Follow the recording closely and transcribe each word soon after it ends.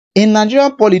In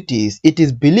Nigerian politics, it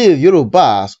is believed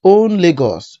Yorubas own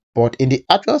Lagos, but in the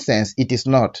actual sense, it is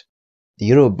not. The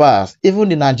Yorubas, even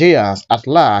the Nigerians at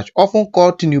large, often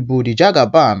call Tinubu the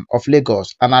Jagaban of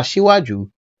Lagos and Asiwaju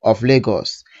of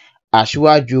Lagos.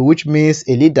 Asiwaju, which means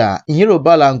a leader in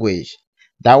Yoruba language.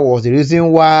 That was the reason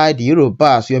why the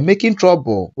Yorubas were making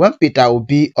trouble when Peter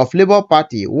Obi of Labour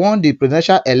Party won the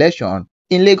presidential election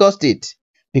in Lagos State,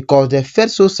 because they felt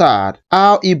so sad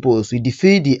how Igbos will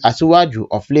defeat the Asiwaju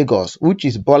of Lagos, which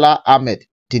is Bola Ahmed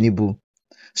Tinubu.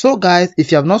 So guys,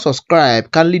 if you have not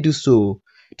subscribed, kindly do so.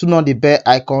 Turn on the bell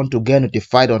icon to get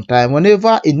notified on time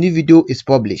whenever a new video is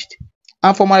published.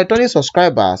 And for my returning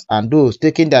subscribers and those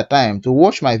taking their time to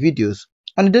watch my videos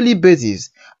on a daily basis,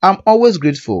 I'm always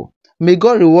grateful. May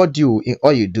God reward you in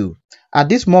all you do. At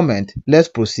this moment, let's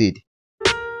proceed.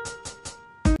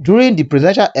 During the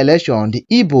presidential election, the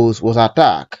Igbos was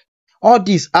attacked. All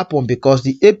this happened because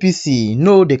the APC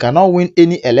know they cannot win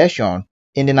any election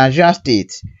in the Nigerian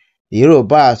state. The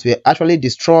Yorubas were actually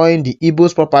destroying the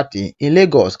Igbos' property in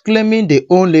Lagos, claiming they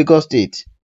own Lagos State.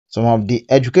 Some of the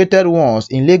educated ones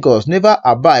in Lagos never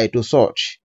abide to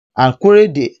such and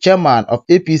queried the chairman of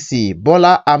APC,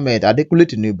 Bola Ahmed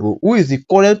Tinubu, who is the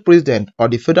current president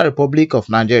of the Federal Republic of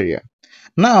Nigeria.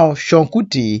 Now, Seun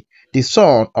KUTI, the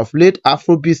son of late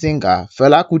Afrobeat singer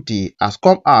Fela KUTI, has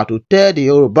come out to tell the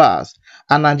Yorubas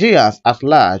and Nigerians at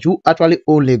large who actually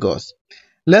own Lagos.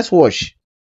 Let's watch.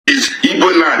 It's Igbo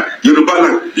land, Yoruba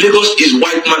land. Lagos is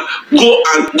white man.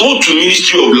 Go to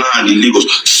Ministry of Land in Lagos.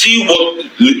 See what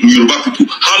Yoruba people,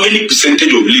 how many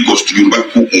percentage of Lagos do Yoruba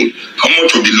people own? How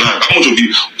much of the land? How much of the?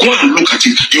 Go and look at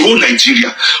it. The whole Nigeria.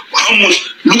 How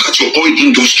much? Look at your oil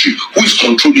industry. Who is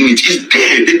controlling it? It's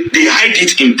there. They hide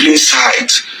it in plain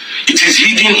sight. It is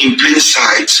hidden in plain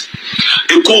sight.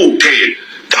 A hotel.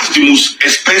 That's the most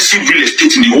expensive real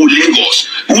estate in the whole Lagos.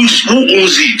 Who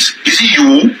owns it? Is it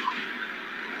you?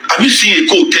 Have you seen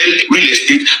Eco Hotel real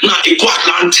estate? Now, Eco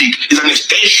Atlantic is an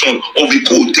extension of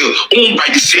Eco Hotel owned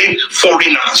by the same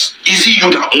foreigners. Is it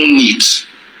you that own it?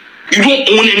 You don't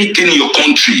own anything in your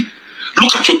country.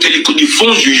 Look at your telecom, the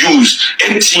phones you use.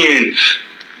 MTN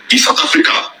in South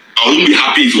Africa. I wouldn't be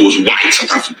happy if it was white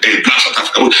South Africa, black South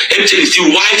Africa. MTN is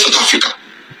still white South Africa.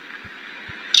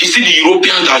 You see the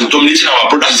Europeans that are dominating our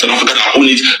brothers in South Africa that own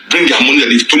it, bring their money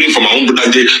that they've stolen from our own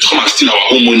brothers there to come and steal our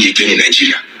own money again in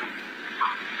Nigeria.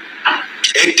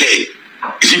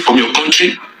 Is it from your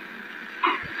country?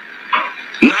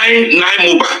 Nine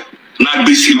mobile. Now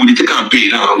basically we take and pay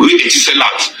now. We 80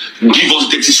 sellers. Give us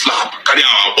 30 slab. Carry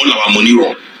all our money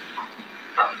wrong.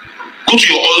 Go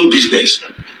to your oil business.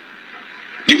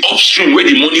 The upstream where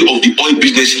the money of the oil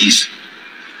business is.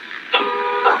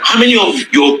 How many of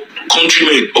your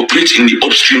countrymen operate in the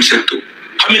upstream sector?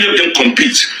 How many of them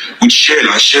compete with Shell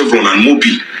and Chevron and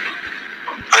Mobil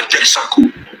and Texaco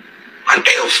and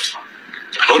Elf?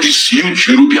 And all these huge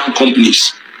European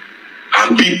companies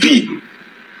and BP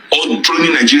all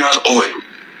draining Nigeria's oil.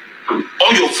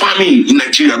 All your farming in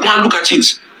Nigeria, go and look at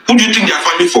it. Who do you think they are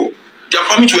farming for? They are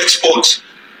farming to export.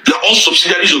 They are all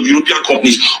subsidiaries of European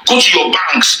companies. Go to your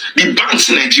banks, the banks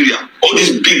in Nigeria, all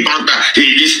these big banks,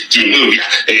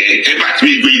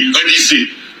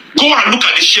 go and look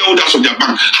at the shareholders of their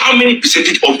bank. How many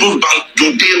percentage of those banks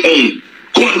do they own?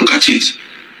 Go and look at it.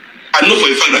 I know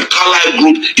for a fact that Carlyle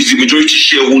Group is the majority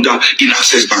shareholder in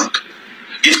Access Bank.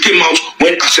 It came out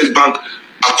when Access Bank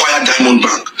acquired Diamond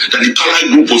Bank that the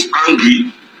Carlyle Group was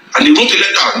angry and they wrote a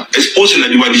letter exposing that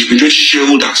they were the majority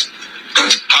shareholders.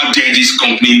 That how dare this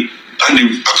company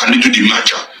and how can they do the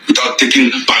merger without taking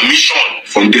permission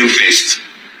from them first?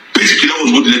 Basically, that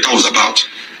was what the letter was about.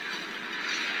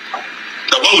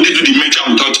 That why would they do the merger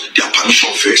without their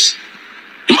permission first?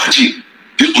 Imagine.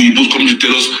 These Igbos coming to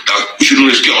tell us that we shouldn't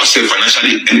rescue ourselves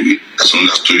financially. Anyway, that's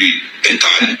another story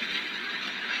entirely.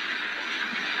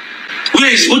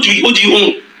 What do you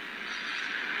own?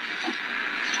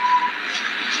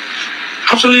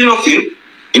 Absolutely nothing.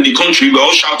 In the country, we're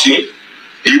all shouting,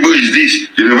 Igbo is this,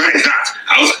 Yoruba is that.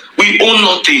 We own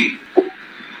nothing.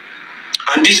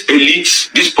 And these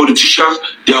elites, these politicians,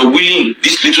 they are willing,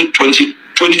 this little 20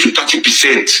 to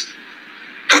 30%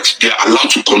 that they are allowed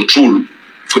to control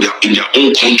in their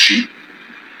own country.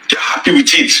 They are happy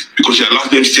with it because it allows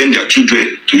them to send their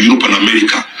children to Europe and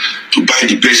America to buy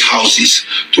the best houses,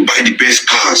 to buy the best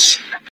cars,